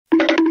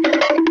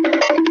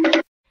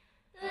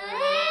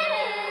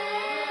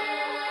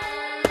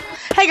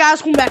Hey guys,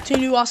 welcome back to a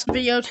new awesome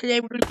video. Today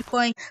we're going to be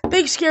playing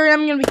Big Scary.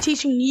 I'm going to be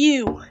teaching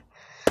you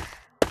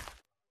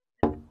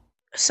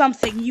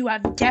something you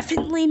have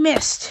definitely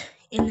missed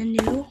in the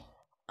new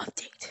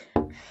update.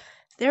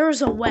 There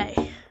is a way.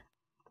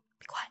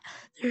 Be quiet.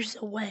 There's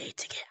a way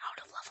to get out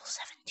of level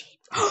 17.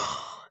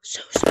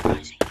 So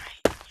surprising,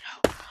 right?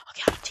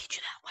 Okay, I'm going to teach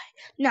you that way.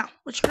 Now,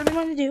 what you're going to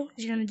want to do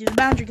is you're going to do the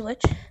boundary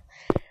glitch.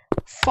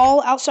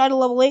 Fall outside of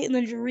level 8 and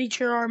then you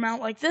reach your arm out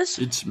like this.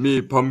 It's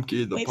me,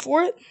 Pumpkin. Wait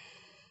for it.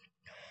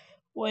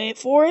 Wait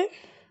for it.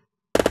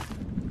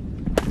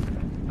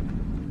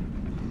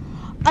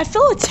 I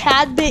feel a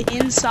tad bit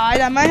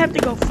inside. I might have to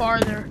go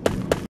farther.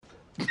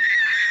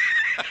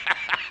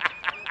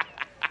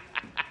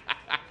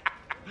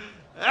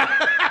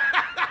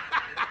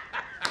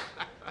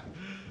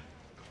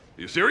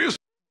 You serious?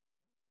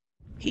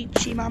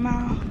 Peachy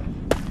mama.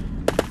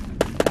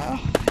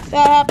 If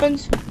that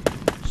happens,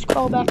 just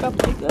crawl back up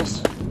like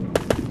this.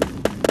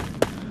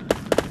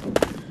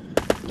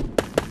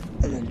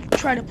 And then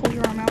try to pull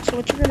your arm out. So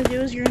what you're going to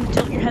do is you're going to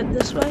tilt your head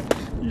this way.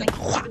 And then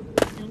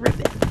and rip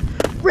it.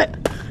 Rip.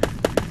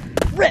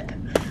 Rip.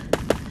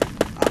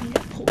 I'm going to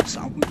pull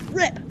something.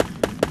 Rip.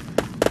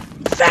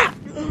 Fat.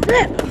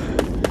 Rip.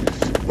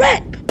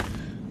 Rip.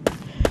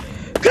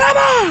 Come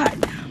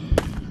on.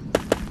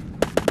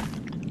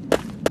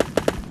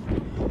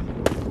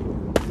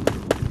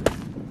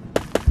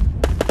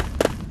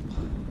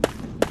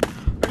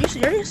 Are you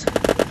serious?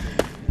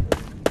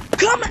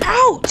 Come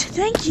out!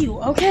 Thank you.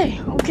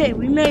 Okay,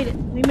 we made it.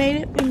 We made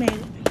it.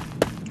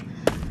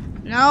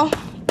 Now,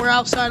 we're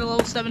outside of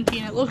level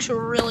 17. It looks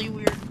really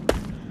weird.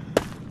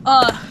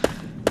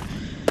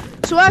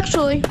 So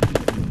actually,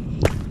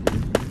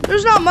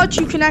 there's not much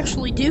you can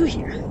actually do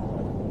here.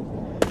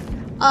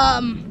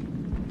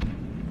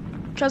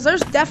 Because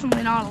there's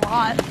definitely not a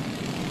lot.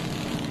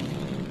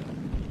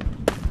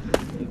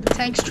 The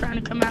tank's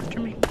trying to come after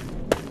me.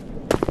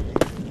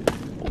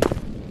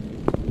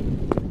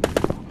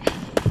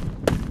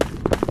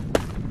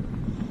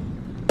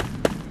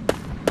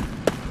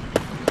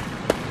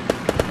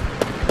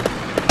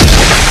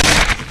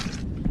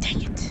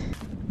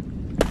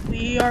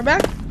 We are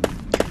back.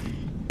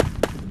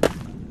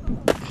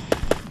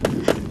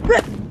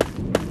 Rip!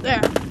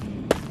 There.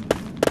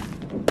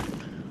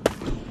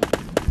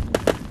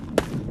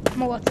 I'm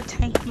gonna let the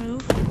tank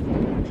move.